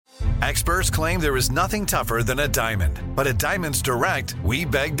Experts claim there is nothing tougher than a diamond. But at Diamonds Direct, we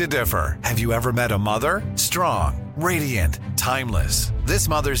beg to differ. Have you ever met a mother? Strong, radiant, timeless. This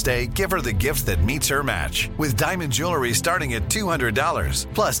Mother's Day, give her the gift that meets her match. With diamond jewelry starting at $200.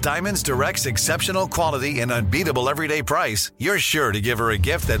 Plus Diamonds Direct's exceptional quality and unbeatable everyday price, you're sure to give her a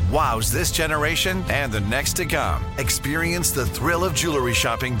gift that wows this generation and the next to come. Experience the thrill of jewelry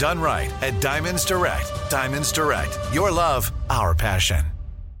shopping done right at Diamonds Direct. Diamonds Direct. Your love, our passion.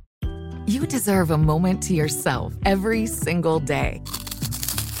 You deserve a moment to yourself every single day.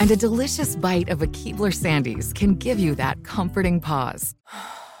 And a delicious bite of a Keebler Sandies can give you that comforting pause.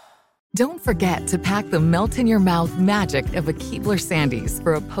 Don't forget to pack the melt-in-your-mouth magic of a Keebler Sandies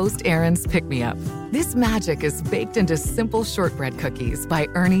for a post-errands pick-me-up. This magic is baked into simple shortbread cookies by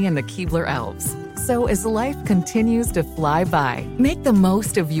Ernie and the Keebler Elves. So as life continues to fly by, make the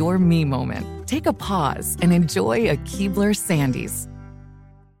most of your me moment. Take a pause and enjoy a Keebler Sandies.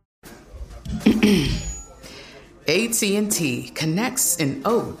 AT&T connects an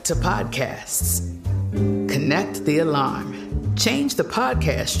ode to podcasts. Connect the alarm. Change the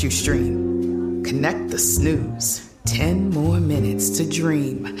podcast you stream. Connect the snooze. 10 more minutes to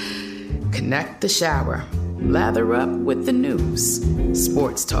dream. Connect the shower. Lather up with the news.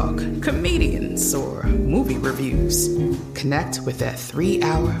 Sports talk, comedians, or movie reviews. Connect with that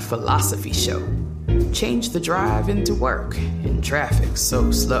 3-hour philosophy show. Change the drive into work in traffic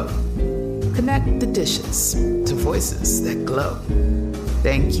so slow. Connect the dishes to voices that glow.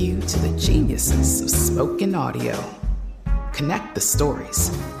 Thank you to the geniuses of spoken audio. Connect the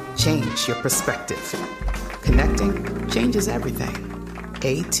stories. Change your perspective. Connecting changes everything.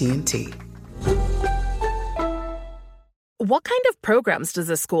 AT&T. What kind of programs does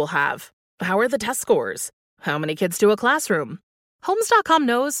this school have? How are the test scores? How many kids do a classroom? Homes.com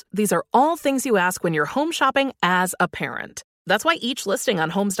knows these are all things you ask when you're home shopping as a parent. That's why each listing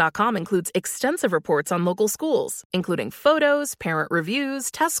on Homes.com includes extensive reports on local schools, including photos, parent reviews,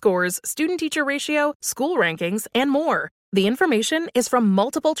 test scores, student-teacher ratio, school rankings, and more. The information is from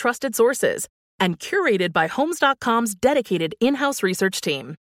multiple trusted sources and curated by Homes.com's dedicated in-house research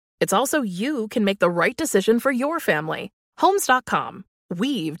team. It's also you can make the right decision for your family. Homes.com.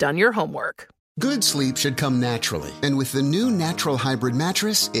 We've done your homework. Good sleep should come naturally, and with the new Natural Hybrid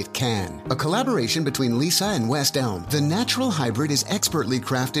mattress, it can. A collaboration between Lisa and West Elm, the Natural Hybrid is expertly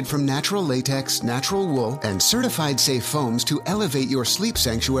crafted from natural latex, natural wool, and certified safe foams to elevate your sleep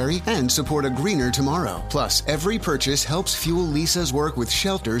sanctuary and support a greener tomorrow. Plus, every purchase helps fuel Lisa's work with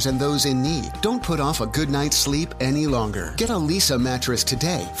shelters and those in need. Don't put off a good night's sleep any longer. Get a Lisa mattress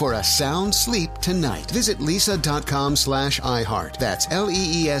today for a sound sleep tonight. Visit lisa.com/iHeart. That's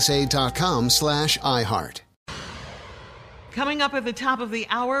LEESA.com/iHeart. Coming up at the top of the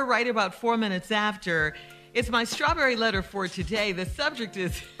hour, right about 4 minutes after, it's my strawberry letter for today. The subject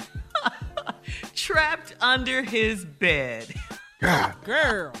is trapped under his bed. God,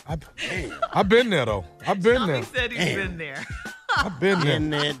 girl. I've been there, though. I've been there. Tommy said he's been there. I've been there. Been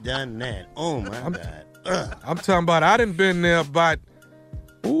there, done that. Oh, my God. I'm talking about, I done been there about,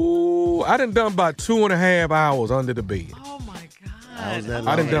 I done done about 2.5 hours under the bed. Oh, my God. I done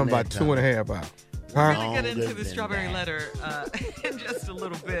done about 2.5 hours. We're going to get into the strawberry letter in just a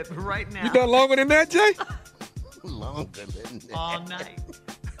little bit, but right now. You done longer than that, Jay? Longer than that. All night.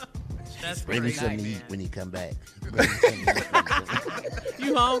 That's Bring me great. something to eat when you come back.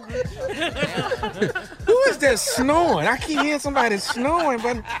 You hungry? Who is that snoring? I keep hearing somebody snoring,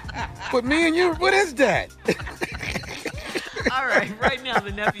 but me and you, what is that? All right now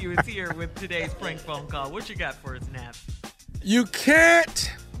the nephew is here with today's prank phone call. What you got for us, Nap? You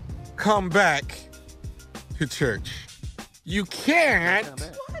can't come back to church. You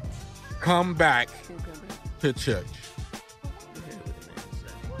can't come back to church.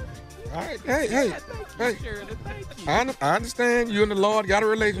 All right, hey. I understand you and the Lord got a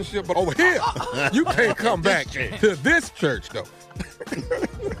relationship, but over here, you can't come back to this church, though.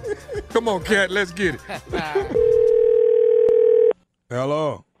 Come on, Cat, let's get it.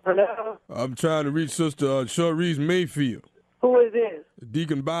 Hello. Hello. I'm trying to reach Sister Sharice Mayfield. Who is this?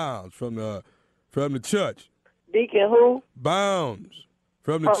 Deacon Bounds from the church. Deacon who? Bounds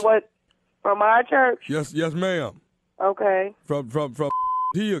from what? From our church? Yes, ma'am. Okay. From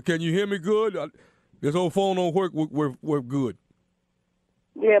here. Can you hear me good? This old phone don't work good.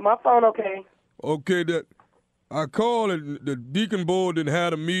 Yeah, my phone okay. Okay, that I called and the deacon board didn't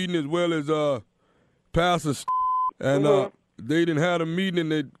have a meeting as well as Pastor and they didn't have a meeting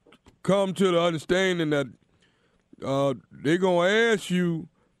and they come to the understanding that they're gonna ask you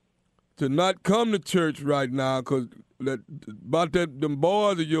to not come to church right now because them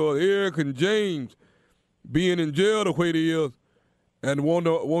boys of yours, Eric and James, being in jail the way they is, and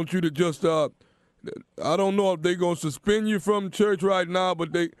want you to just I don't know if they're gonna suspend you from church right now,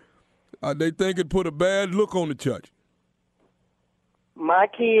 but they think it put a bad look on the church. My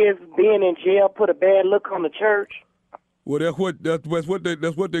kids being in jail put a bad look on the church. Well, that's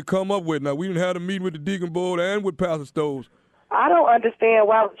what they come up with. Now we didn't have a meeting with the deacon board and with Pastor Stokes. I don't understand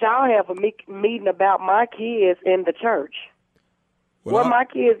why y'all have a meeting about my kids in the church. What my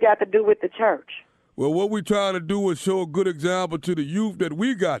kids got to do with the church? Well, what we're trying to do is show a good example to the youth that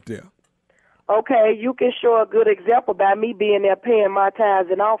we got there. Okay, you can show a good example by me being there paying my tithes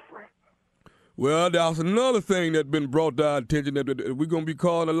and offering. Well, there's another thing that's been brought to our attention that we're going to be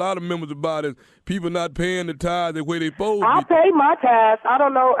calling a lot of members about is people not paying the tithes the way they supposed to. I pay my tithes. I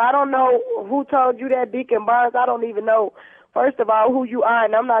don't know who told you that, Deacon Barnes. I don't even know, first of all, who you are,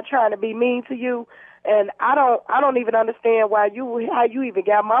 and I'm not trying to be mean to you. And I don't even understand how you even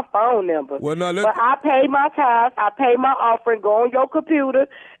got my phone number. Well, now but I pay my tithes, I pay my offering. Go on your computer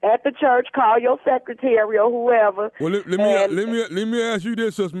at the church, call your secretary or whoever. Well, let me ask you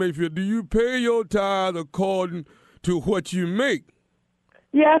this, Sister Mayfield. Do you pay your tithes according to what you make?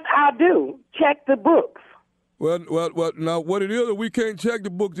 Yes, I do. Check the books. Well. Now what it is, we can't check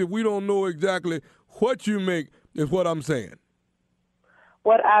the books if we don't know exactly what you make. Is what I'm saying.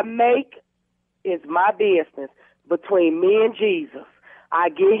 What I make is my business between me and Jesus. I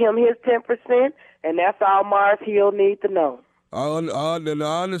give him his 10%, and that's all Mars Hill need to know. I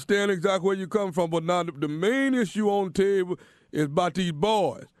understand exactly where you come from, but now the main issue on the table is about these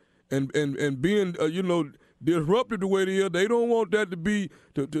boys and being disrupted the way they are. They don't want that to be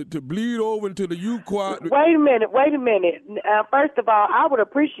to bleed over into the youth choir. Wait a minute. First of all, I would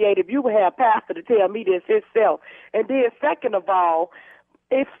appreciate if you would have Pastor to tell me this himself, and then second of all,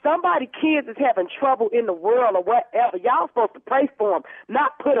 if somebody kids is having trouble in the world or whatever, y'all supposed to pray for them,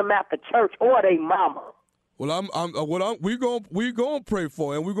 not put them at the church or their mama. Well, we gonna pray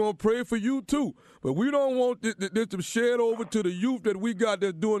for, and we're gonna pray for you too. But we don't want this to shed over to the youth that we got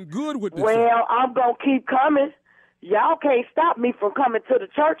that's doing good with this. Well, I'm gonna keep coming. Y'all can't stop me from coming to the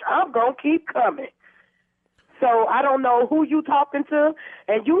church. I'm gonna keep coming. So I don't know who you talking to,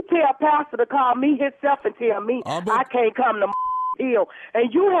 and you tell Pastor to call me himself and tell me I can't come to Hill,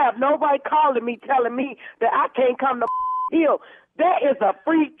 and you have nobody calling me telling me that I can't come to Hill. That is a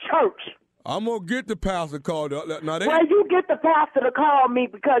free church. I'm going to get the pastor called. Well, you get the pastor to call me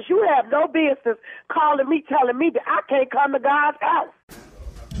because you have no business calling me telling me that I can't come to God's house.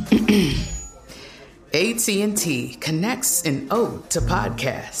 AT&T connects an ode to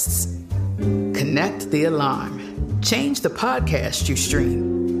podcasts. Connect the alarm. Change the podcast you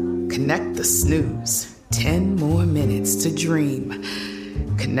stream. Connect the snooze. 10 more minutes to dream.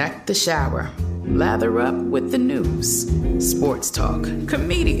 Connect the shower. Lather up with the news. Sports talk,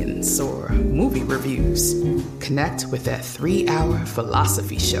 comedians, or movie reviews. Connect with that 3-hour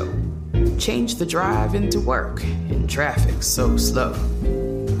philosophy show. Change the drive into work in traffic so slow.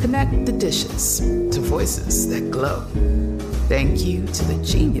 Connect the dishes to voices that glow. Thank you to the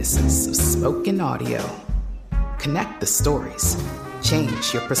geniuses of spoken audio. Connect the stories.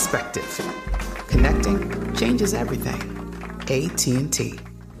 Change your perspective. Connecting changes everything. AT&T.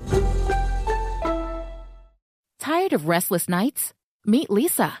 Tired of restless nights? Meet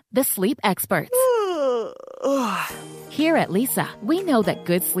Lisa, the sleep experts. Here at Lisa, we know that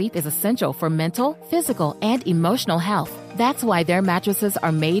good sleep is essential for mental, physical, and emotional health. That's why their mattresses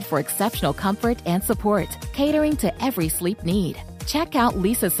are made for exceptional comfort and support, catering to every sleep need. Check out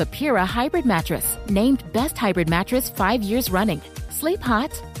Lisa's Sapira Hybrid Mattress, named Best Hybrid Mattress 5 years running. Sleep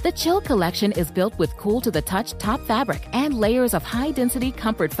hot? The Chill Collection is built with cool-to-the-touch top fabric and layers of high-density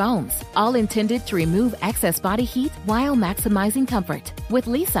comfort foams, all intended to remove excess body heat while maximizing comfort. With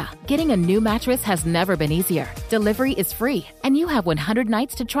Lisa, getting a new mattress has never been easier. Delivery is free, and you have 100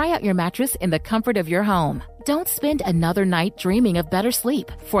 nights to try out your mattress in the comfort of your home. Don't spend another night dreaming of better sleep.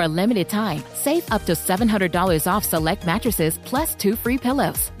 For a limited time, save up to $700 off select mattresses plus 2 free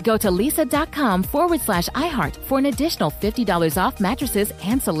pillows. Go to lisa.com/iHeart for an additional $50 off mattresses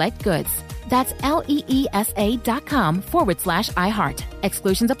and select goods. That's LEESA.com/iHeart.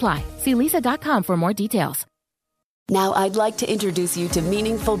 Exclusions apply. See lisa.com for more details. Now I'd like to introduce you to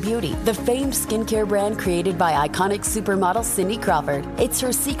Meaningful Beauty, the famed skincare brand created by iconic supermodel Cindy Crawford. It's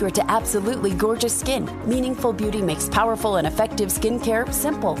her secret to absolutely gorgeous skin. Meaningful Beauty makes powerful and effective skincare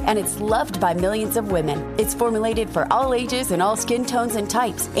simple, and it's loved by millions of women. It's formulated for all ages and all skin tones and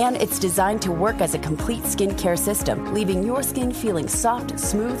types, and it's designed to work as a complete skincare system, leaving your skin feeling soft,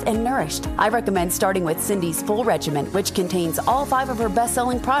 smooth, and nourished. I recommend starting with Cindy's full regimen, which contains all 5 of her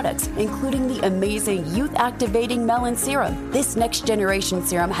best-selling products, including the amazing youth-activating melanin Melon Serum. This next-generation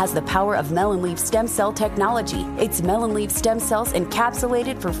serum has the power of Melon Leaf stem cell technology. It's Melon Leaf stem cells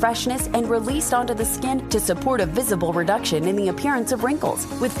encapsulated for freshness and released onto the skin to support a visible reduction in the appearance of wrinkles.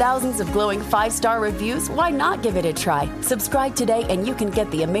 With thousands of glowing 5-star reviews, why not give it a try? Subscribe today and you can get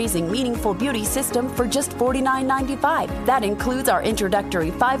the amazing Meaningful Beauty system for just $49.95. That includes our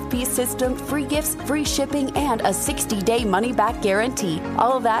introductory 5-piece system, free gifts, free shipping, and a 60-day money-back guarantee.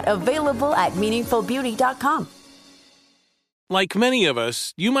 All of that available at meaningfulbeauty.com. Like many of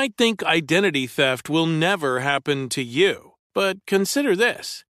us, you might think identity theft will never happen to you. But consider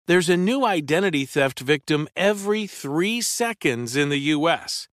this. There's a new identity theft victim every 3 seconds in the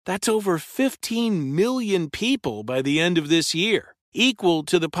U.S. That's over 15 million people by the end of this year, equal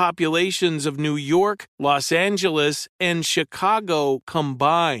to the populations of New York, Los Angeles, and Chicago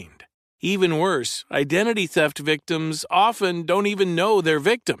combined. Even worse, identity theft victims often don't even know they're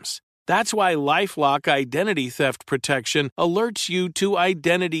victims. That's why LifeLock Identity Theft Protection alerts you to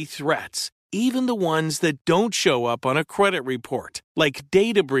identity threats, even the ones that don't show up on a credit report, like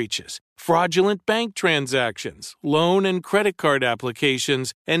data breaches, fraudulent bank transactions, loan and credit card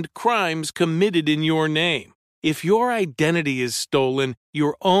applications, and crimes committed in your name. If your identity is stolen,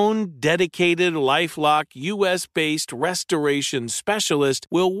 your own dedicated LifeLock U.S.-based restoration specialist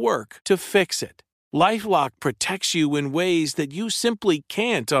will work to fix it. LifeLock protects you in ways that you simply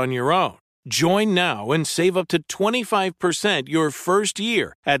can't on your own. Join now and save up to 25% your first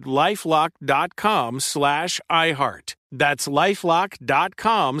year at LifeLock.com/iHeart. That's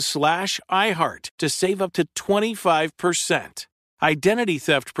LifeLock.com/iHeart to save up to 25%. Identity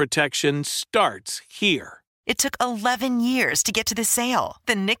theft protection starts here. It took 11 years to get to this sale.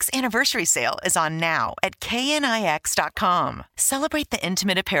 The Knix Anniversary Sale is on now at KNIX.com. Celebrate the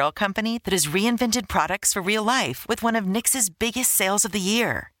intimate apparel company that has reinvented products for real life with one of Knix's biggest sales of the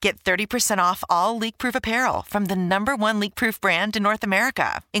year. Get 30% off all leak-proof apparel from the #1 leak-proof brand in North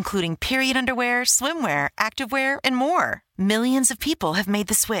America, including period underwear, swimwear, activewear, and more. Millions of people have made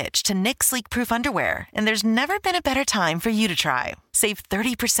the switch to Knix leak-proof underwear, and there's never been a better time for you to try. Save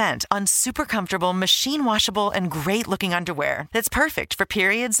 30% on super comfortable, machine-washable, and great-looking underwear that's perfect for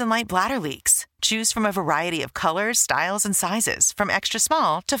periods and light bladder leaks. Choose from a variety of colors, styles, and sizes, from extra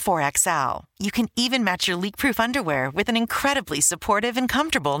small to 4XL. You can even match your leak-proof underwear with an incredibly supportive and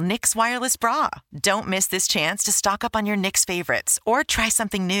comfortable Knix wireless bra. Don't miss this chance to stock up on your Knix favorites or try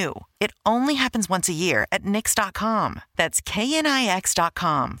something new. It only happens once a year at Knix.com. That's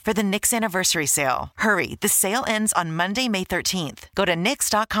KNIX.com for the Knix Anniversary Sale. Hurry, the sale ends on Monday, May 13th. Go to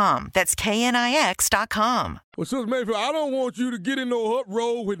Knix.com. That's KNIX.com. Well, Sister Mayfield, I don't want you to get in no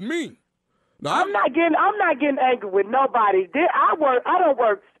uproar with me. Now, I'm not getting angry with nobody. I don't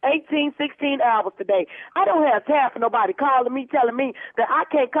work 18, 16 hours today. I don't have time for nobody calling me, telling me that I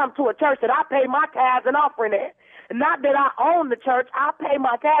can't come to a church that I pay my tithes and offering at. Not that I own the church. I pay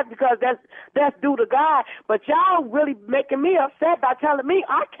my tithes because that's due to God. But y'all really making me upset by telling me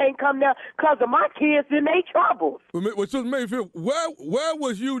I can't come there because of my kids and their troubles. Well, Sister Mayfield, where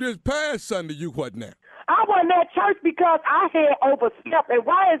was you this past Sunday? You what now? I wasn't at church because I had overslept. And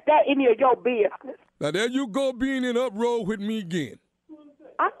why is that any of your business? Now, there you go being in uproar with me again.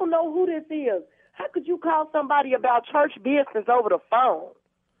 I don't know who this is. How could you call somebody about church business over the phone?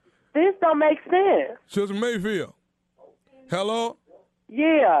 This don't make sense. Sister Mayfield, hello?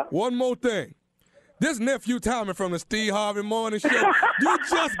 Yeah. One more thing. This nephew Tommy from the Steve Harvey Morning Show, you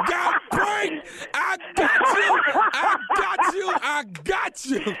just got pranked. I got you. I got you. I got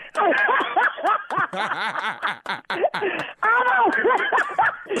you.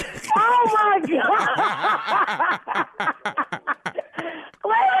 Oh, my God. Wait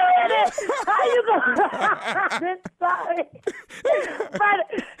a minute. How you going? Sorry.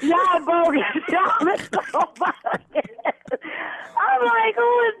 Y'all bogus. Y'all is so bogus. I'm like,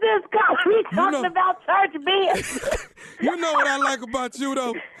 who is this guy? We talking about church business. You know what I like about you,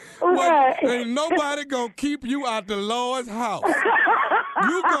 though? What? Ain't nobody gonna keep you out the Lord's house.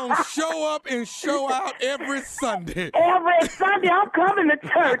 You gonna show up and show out every Sunday. Every Sunday I'm coming to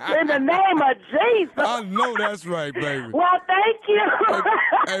church in the name of Jesus. I know that's right, baby. Well, thank you.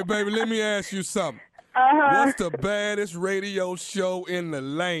 Hey, baby, let me ask you something. What's the baddest radio show in the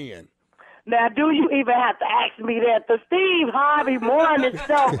land? Now, do you even have to ask me that? The Steve Harvey Morning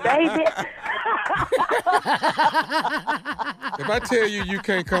Show, baby. If I tell you you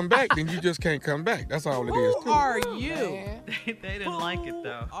can't come back, then you just can't come back. That's all it is. Who are you? They didn't like it,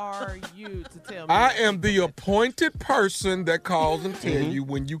 though. Who are you to tell me? I am the appointed person that calls and tell you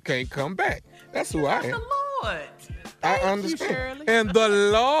when you can't come back. That's who I am. The Lord. I understand. And the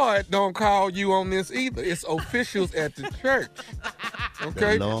Lord don't call you on this either. It's officials at the church.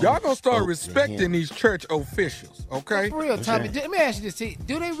 okay? Y'all gonna start respecting these church officials, okay? For real, Tommy, let me ask you this.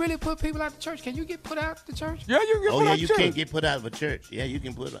 Do they really put people out the church? Can you get put out the church? Yeah, you can get put out the church. You can't get put out of a church. Yeah, you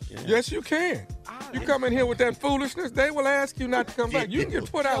can put out. Yeah. Yes, you can. You come in here with that foolishness, they will ask you not to come back. You can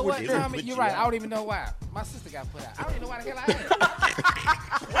get put out with church. Tommy, you're right. I don't even know why. My sister got put out. I don't even know why the hell I am.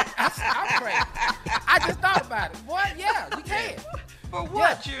 I'm crazy. I just thought about it. Boy, yeah, you can. For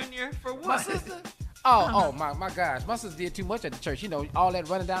what, Junior? For what? My sister? Oh my gosh. My sister did too much at the church. You know, all that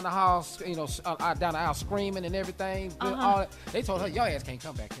running down the hall, down the aisle screaming and everything. All that. They told her, your ass can't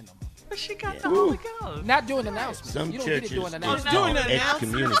come back in no more. But she got the Holy Ghost. Not doing the announcement. Some you don't churches get it doing the announcement. Doing the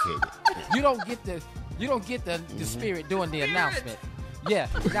excommunicated. You don't get the spirit doing the announcement. Yeah,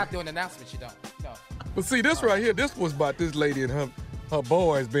 not doing the announcement, you don't. No. But see, this right here, this was about this lady and her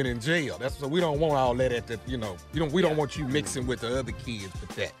boy's been in jail. That's so we don't want all that at the, we don't want you mixing with the other kids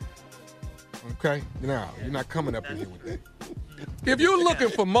with that. Okay? No, you're not coming up in here with that. If you're looking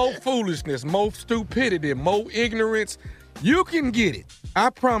for more foolishness, more stupidity, more ignorance, you can get it.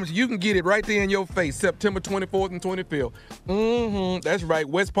 I promise you can get it right there in your face, September 24th and 25th. That's right,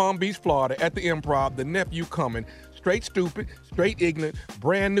 West Palm Beach, Florida, at the Improv, the nephew coming. Straight stupid, straight ignorant,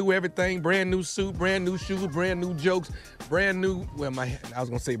 brand new everything, brand new suit, brand new shoes, brand new jokes, brand new, I was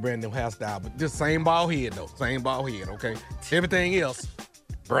going to say brand new hairstyle, but just same bald head though, same bald head, okay? Everything else,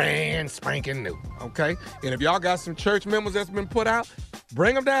 brand spanking new, okay? And if y'all got some church members that's been put out,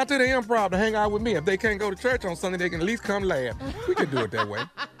 bring them down to the Improv to hang out with me. If they can't go to church on Sunday, they can at least come laugh. We can do it that way.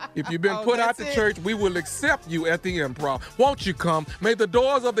 If you've been put out to church, we will accept you at the Improv. Won't you come? May the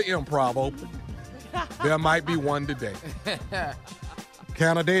doors of the Improv open. There might be one today.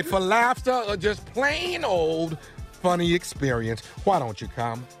 Candidate for laughter or just plain old funny experience. Why don't you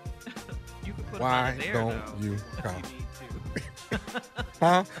come? You can put Why them out of there, don't though, you if come? you need to.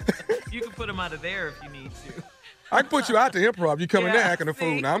 Huh? You can put them out of there if you need to. I can put you out the Improv. You come in there acting a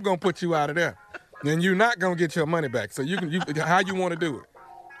fool. Now I'm gonna put you out of there. Then you're not gonna get your money back. So how you want to do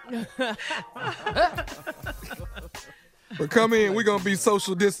it? But come in, we're going to be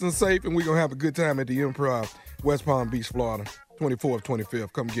social distance safe, and we're going to have a good time at the Improv, West Palm Beach, Florida, 24th,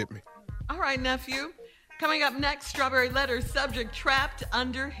 25th. Come get me. All right, nephew. Coming up next, Strawberry Letter, subject trapped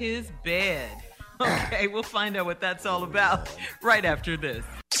under his bed. Okay, we'll find out what that's all about right after this.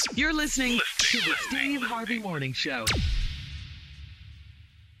 You're listening to the Steve Harvey Morning Show.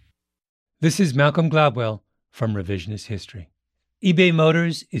 This is Malcolm Gladwell from Revisionist History. eBay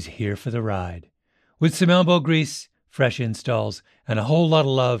Motors is here for the ride. With some elbow grease, fresh installs, and a whole lot of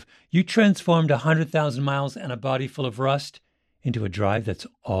love, you transformed 100,000 miles and a body full of rust into a drive that's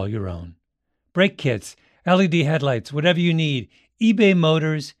all your own. Brake kits, LED headlights, whatever you need, eBay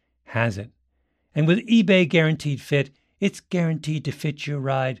Motors has it. And with eBay Guaranteed Fit, it's guaranteed to fit your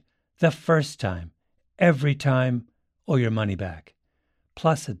ride the first time, every time, or your money back.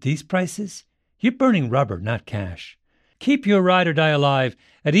 Plus, at these prices, you're burning rubber, not cash. Keep your ride or die alive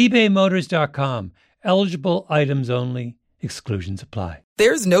at ebaymotors.com. Eligible items only. Exclusions apply.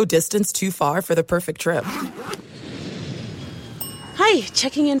 There's no distance too far for the perfect trip. Hi,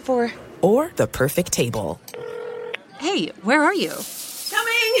 checking in for... Or the perfect table. Hey, where are you?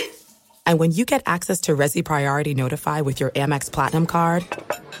 Coming! And when you get access to Resi Priority Notify with your Amex Platinum card...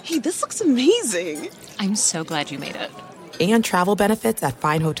 Hey, this looks amazing. I'm so glad you made it. And travel benefits at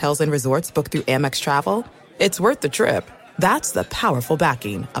fine hotels and resorts booked through Amex Travel, it's worth the trip. That's the powerful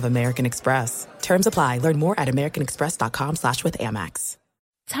backing of American Express. Terms apply. Learn more at americanexpress.com/withAmex.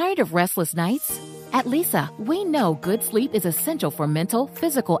 Tired of restless nights? At Leesa, we know good sleep is essential for mental,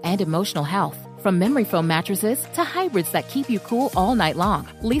 physical, and emotional health. From memory foam mattresses to hybrids that keep you cool all night long,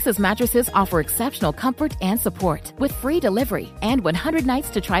 Leesa's mattresses offer exceptional comfort and support with free delivery and 100 nights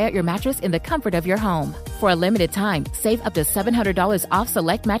to try out your mattress in the comfort of your home. For a limited time, save up to $700 off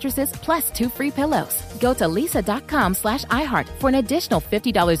select mattresses plus 2 free pillows. Go to leesa.com/iHeart for an additional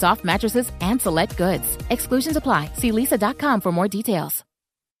 $50 off mattresses and select goods. Exclusions apply. See leesa.com for more details.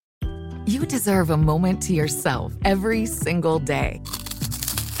 You deserve a moment to yourself every single day.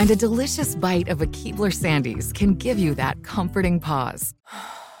 And a delicious bite of a Keebler Sandies can give you that comforting pause.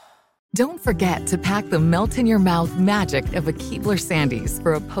 Don't forget to pack the melt-in-your-mouth magic of a Keebler Sandies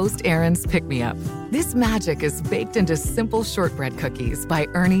for a post-errands pick-me-up. This magic is baked into simple shortbread cookies by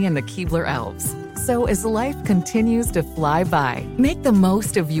Ernie and the Keebler Elves. So as life continues to fly by, make the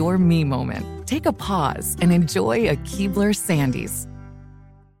most of your me moment. Take a pause and enjoy a Keebler Sandies.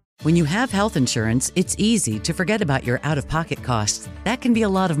 When you have health insurance, it's easy to forget about your out-of-pocket costs. That can be a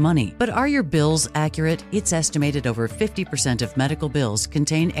lot of money. But are your bills accurate? It's estimated over 50% of medical bills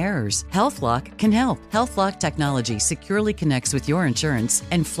contain errors. HealthLock can help. HealthLock technology securely connects with your insurance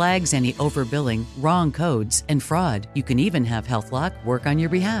and flags any overbilling, wrong codes, and fraud. You can even have HealthLock work on your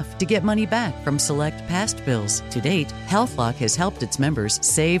behalf to get money back from select past bills. To date, HealthLock has helped its members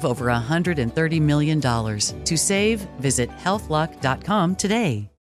save over $130 million. To save, visit healthlock.com today.